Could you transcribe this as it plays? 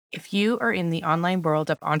If you are in the online world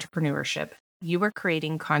of entrepreneurship, you are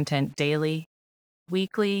creating content daily,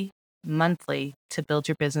 weekly, monthly to build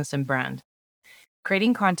your business and brand.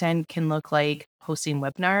 Creating content can look like hosting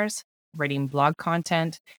webinars, writing blog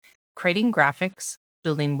content, creating graphics,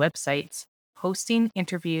 building websites, hosting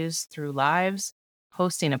interviews through lives,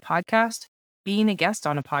 hosting a podcast, being a guest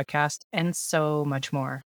on a podcast, and so much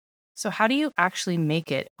more. So, how do you actually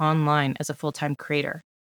make it online as a full time creator?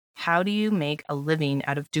 How do you make a living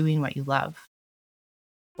out of doing what you love?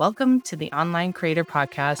 Welcome to the Online Creator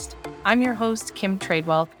Podcast. I'm your host, Kim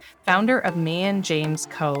Tradewell, founder of May and James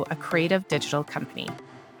Co., a creative digital company.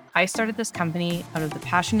 I started this company out of the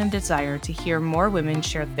passion and desire to hear more women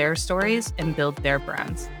share their stories and build their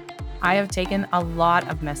brands. I have taken a lot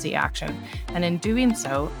of messy action, and in doing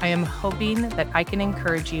so, I am hoping that I can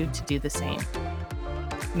encourage you to do the same.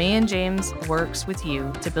 May and James works with you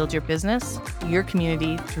to build your business, your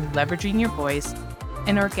community through leveraging your voice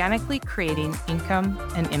and organically creating income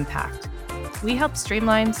and impact. We help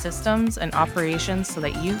streamline systems and operations so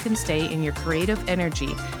that you can stay in your creative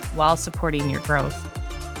energy while supporting your growth.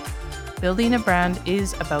 Building a brand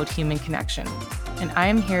is about human connection, and I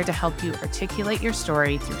am here to help you articulate your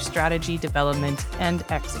story through strategy, development, and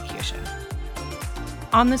execution.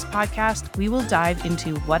 On this podcast, we will dive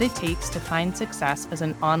into what it takes to find success as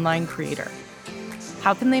an online creator.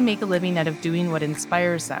 How can they make a living out of doing what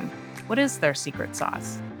inspires them? What is their secret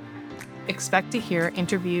sauce? Expect to hear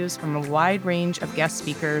interviews from a wide range of guest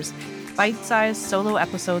speakers, bite-sized solo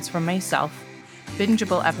episodes from myself,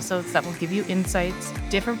 bingeable episodes that will give you insights,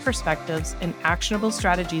 different perspectives, and actionable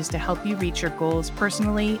strategies to help you reach your goals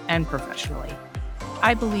personally and professionally.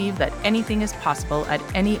 I believe that anything is possible at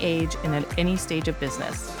any age and at any stage of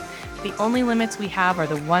business. The only limits we have are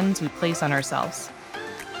the ones we place on ourselves.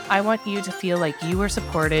 I want you to feel like you are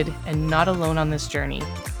supported and not alone on this journey,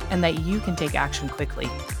 and that you can take action quickly.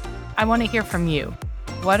 I want to hear from you.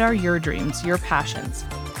 What are your dreams, your passions?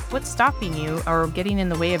 What's stopping you or getting in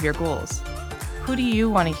the way of your goals? Who do you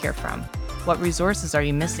want to hear from? What resources are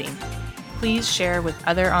you missing? Please share with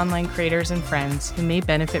other online creators and friends who may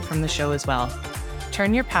benefit from the show as well.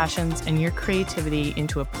 Turn your passions and your creativity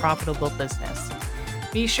into a profitable business.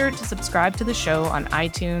 Be sure to subscribe to the show on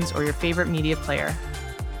iTunes or your favorite media player.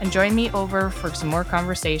 And join me over for some more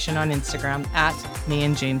conversation on Instagram at May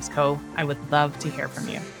and James Co. I would love to hear from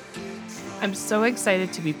you. I'm so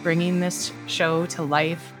excited to be bringing this show to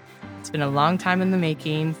life. It's been a long time in the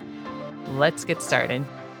making. Let's get started.